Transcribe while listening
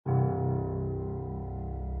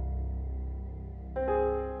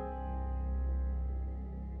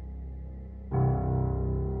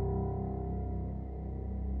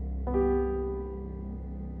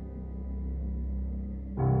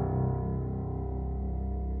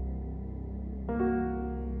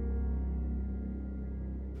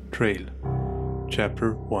Trail,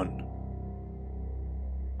 Chapter 1.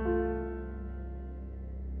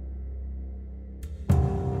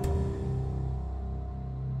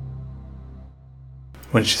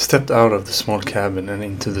 When she stepped out of the small cabin and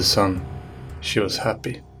into the sun, she was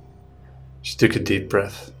happy. She took a deep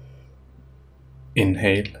breath.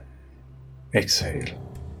 Inhale, exhale,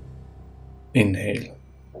 inhale.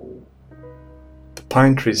 The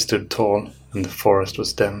pine trees stood tall and the forest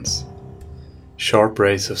was dense. Sharp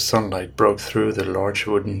rays of sunlight broke through the large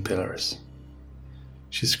wooden pillars.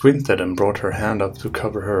 She squinted and brought her hand up to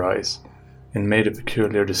cover her eyes and made a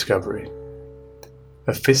peculiar discovery.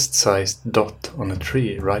 A fist-sized dot on a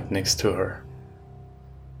tree right next to her.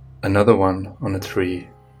 Another one on a tree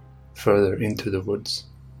further into the woods.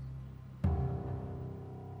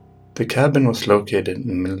 The cabin was located in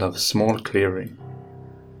the middle of a small clearing.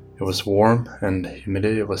 It was warm and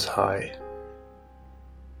humidity was high.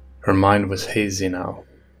 Her mind was hazy now.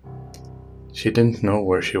 She didn't know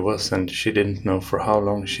where she was and she didn't know for how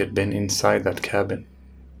long she had been inside that cabin.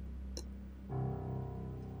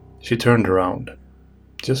 She turned around,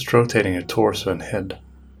 just rotating her torso and head,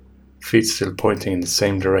 feet still pointing in the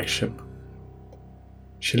same direction.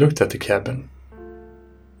 She looked at the cabin.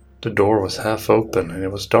 The door was half open and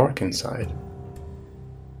it was dark inside.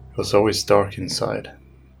 It was always dark inside.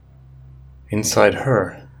 Inside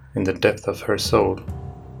her, in the depth of her soul,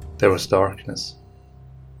 there was darkness.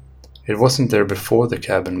 It wasn't there before the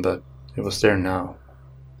cabin, but it was there now.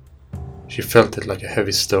 She felt it like a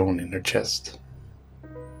heavy stone in her chest.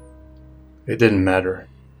 It didn't matter.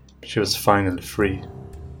 She was finally free.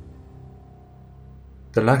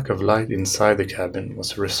 The lack of light inside the cabin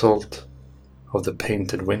was a result of the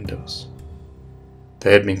painted windows.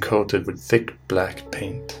 They had been coated with thick black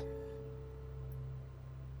paint.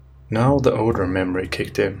 Now the odor memory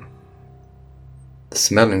kicked in. The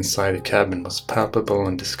smell inside the cabin was palpable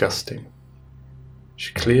and disgusting.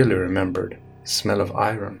 She clearly remembered the smell of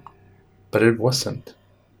iron, but it wasn't.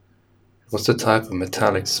 It was the type of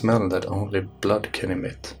metallic smell that only blood can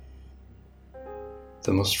emit.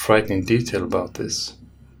 The most frightening detail about this,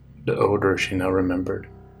 the odor she now remembered,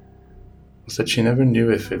 was that she never knew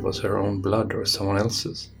if it was her own blood or someone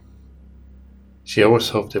else's. She always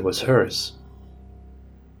hoped it was hers.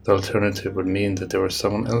 The alternative would mean that there was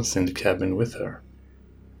someone else in the cabin with her.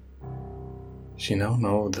 She now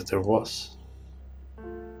knew that there was.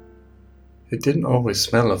 It didn't always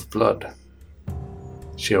smell of blood.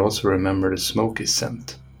 She also remembered a smoky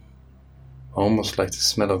scent, almost like the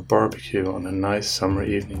smell of barbecue on a nice summer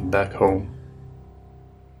evening back home.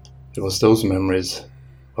 It was those memories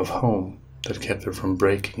of home that kept her from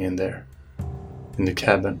breaking in there, in the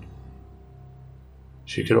cabin.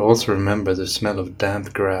 She could also remember the smell of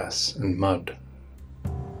damp grass and mud.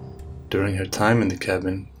 During her time in the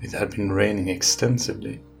cabin, it had been raining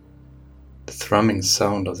extensively. The thrumming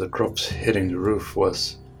sound of the drops hitting the roof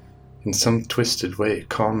was, in some twisted way,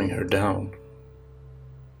 calming her down.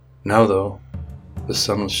 Now though, the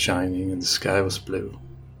sun was shining and the sky was blue,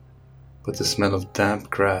 but the smell of damp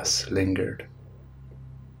grass lingered.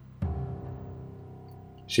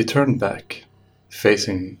 She turned back,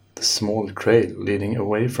 facing the small trail leading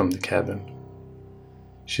away from the cabin.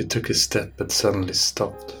 She took a step but suddenly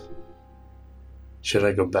stopped. Should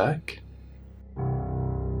I go back?